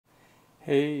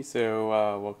Hey,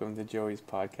 welcome to Joey's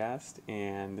podcast,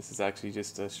 and this is actually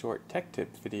just a short tech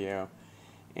tips video.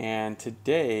 And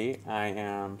today I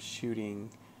am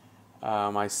shooting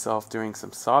myself doing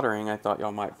some soldering. I thought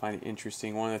y'all might find it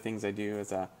interesting. One of the things I do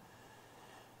as a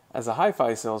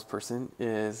hi-fi salesperson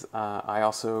is I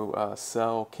also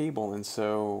sell cable,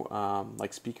 and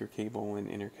like speaker cable and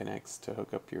interconnects to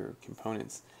hook up your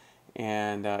components.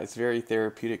 And it's very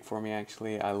therapeutic for me,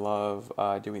 actually. I love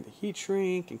doing the heat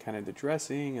shrink and kind of the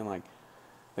dressing and like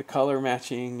the color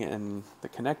matching and the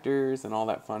connectors and all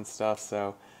that fun stuff.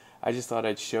 So I just thought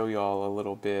I'd show y'all a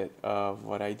little bit of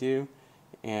what I do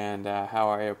and how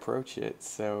I approach it.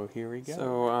 So here we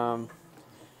go.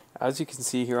 As you can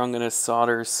see here, I'm going to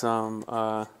solder some,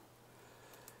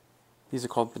 these are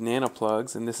called banana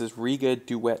plugs, and this is Riga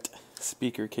Duet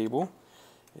speaker cable.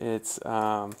 It's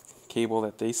cable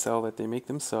that they sell, that they make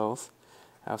themselves.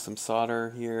 I have some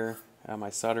solder here. I have my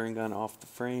soldering gun off the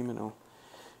frame, and I'll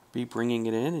be bringing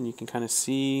it in, and you can kind of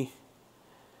see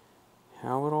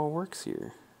how it all works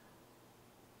here.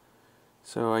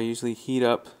 So I usually heat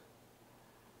up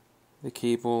the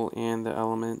cable and the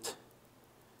element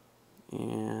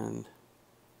and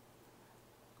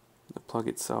the plug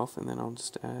itself, and then I'll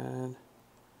just add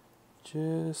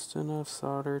just enough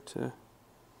solder to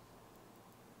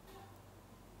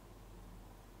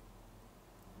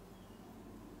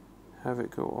have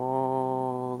it go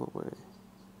all the way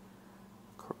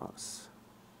across.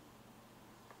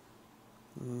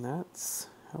 And that's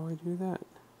how I do that.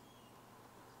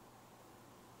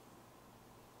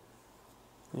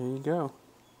 There you go.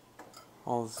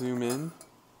 I'll zoom in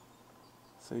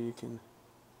so you can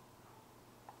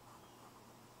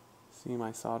see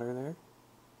my solder there.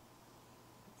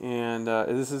 And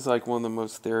this is like one of the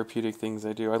most therapeutic things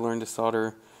I do. I learned to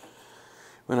solder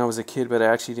when I was a kid, but I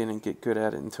actually didn't get good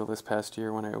at it until this past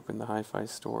year when I opened the hi-fi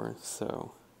store.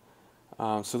 So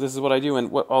this is what I do,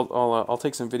 and I'll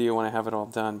take some video when I have it all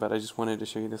done. But I just wanted to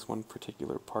show you this one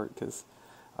particular part because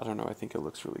I don't know, I think it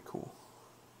looks really cool.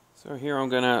 So here I'm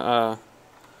gonna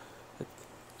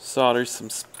solder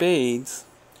some spades.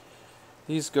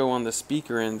 These go on the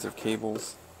speaker ends of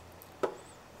cables,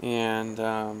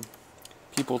 and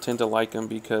people tend to like them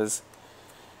because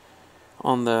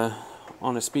on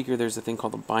a speaker there's a thing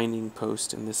called a binding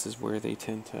post, and this is where they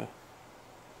tend to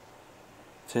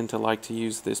like to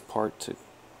use this part to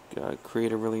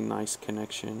create a really nice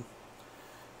connection.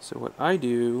 So what I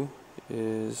do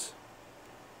is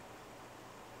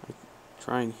I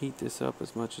try and heat this up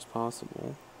as much as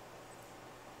possible.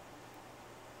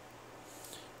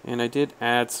 And I did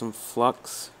add some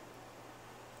flux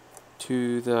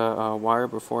to the wire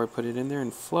before I put it in there,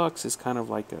 and flux is kind of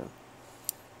like a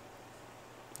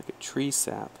tree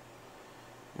sap.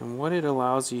 And what it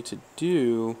allows you to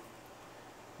do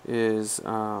is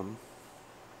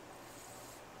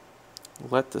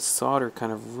let the solder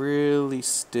kind of really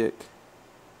stick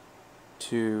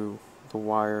to the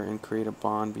wire and create a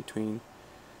bond between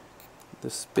the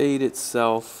spade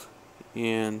itself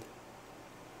and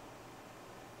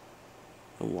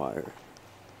the wire.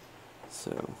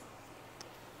 So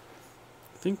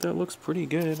I think that looks pretty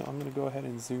good. I'm going to go ahead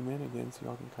and zoom in again so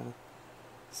y'all can kind of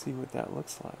see what that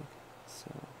looks like. So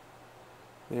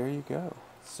there you go.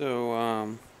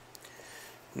 So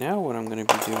now what I'm going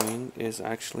to be doing is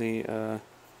actually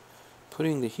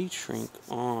putting the heat shrink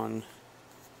on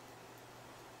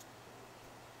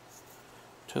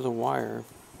to the wire,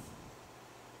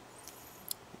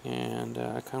 and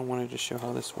I kind of wanted to show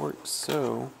how this works.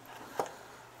 So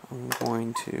I'm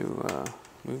going to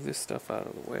move this stuff out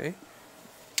of the way,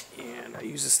 and I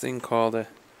use this thing called a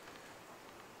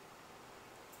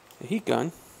heat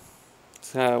gun.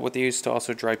 It's what they use to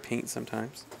also dry paint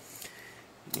sometimes.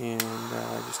 And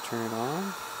I just turn it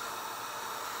on.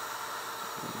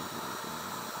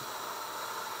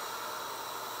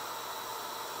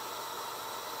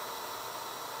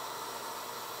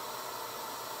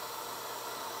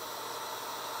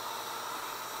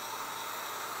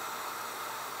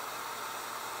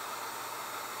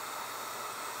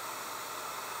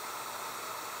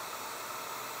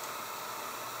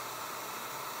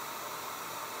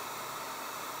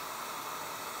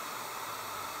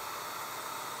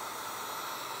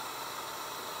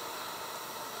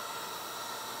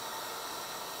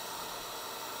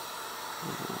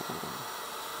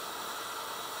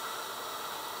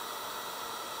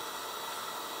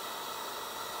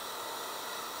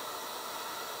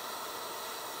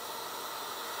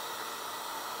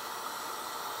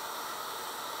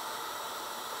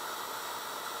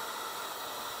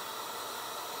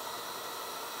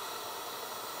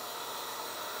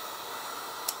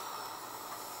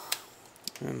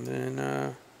 And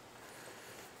then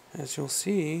as you'll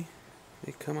see,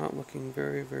 they come out looking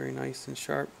very, very nice and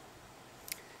sharp.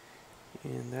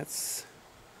 And that's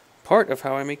part of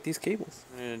how I make these cables.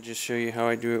 I'm going to just show you how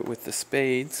I do it with the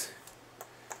spades.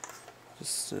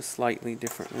 Just a slightly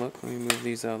different look. Let me move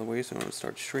these out of the way so I don't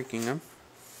start shrinking them.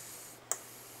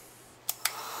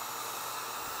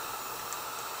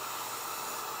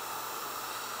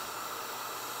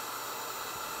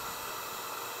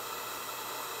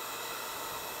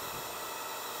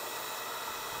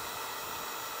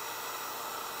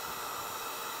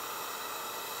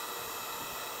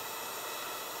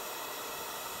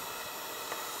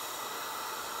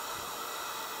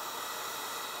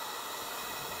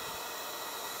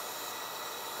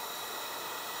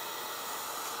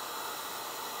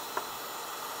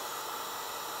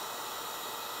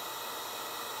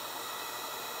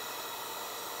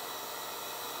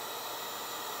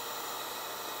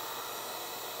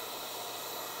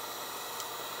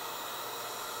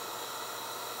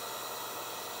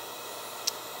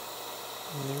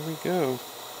 And there we go.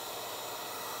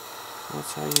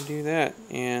 That's how you do that.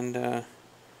 And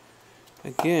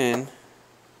again,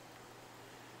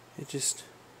 it just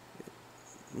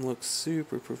looks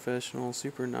super professional,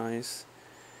 super nice.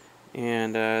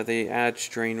 And they add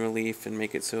strain relief and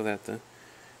make it so that the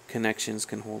connections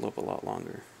can hold up a lot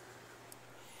longer.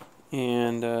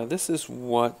 And this is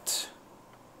what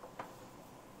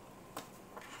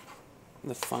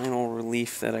the final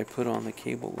relief that I put on the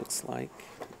cable looks like.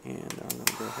 And I'm going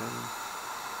to go ahead and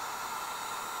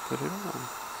put it on.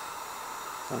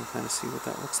 So I'm kind of see what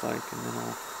that looks like, and then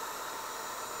I'll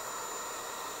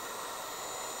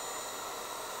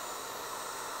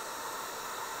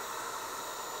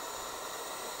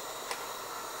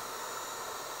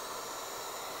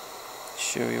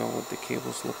show you all what the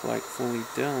cables look like fully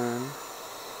done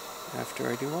after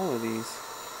I do all of these.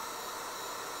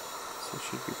 So it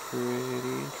should be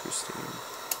pretty interesting.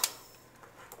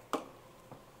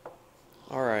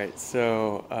 Alright,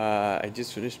 so I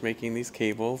just finished making these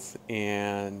cables,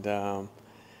 and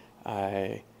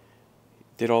I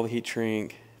did all the heat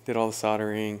shrink, did all the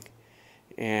soldering,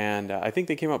 and I think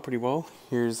they came out pretty well.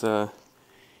 Here's the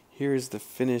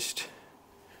finished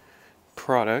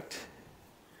product.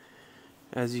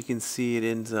 As you can see, it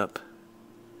ends up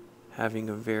having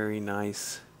a very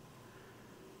nice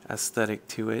aesthetic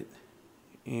to it,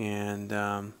 and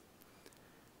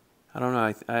I don't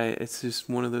know, it's just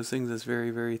one of those things that's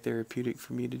very, very therapeutic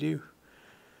for me to do.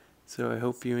 So I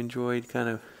hope you enjoyed kind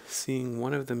of seeing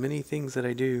one of the many things that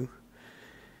I do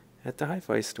at the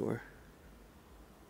Hi-Fi store.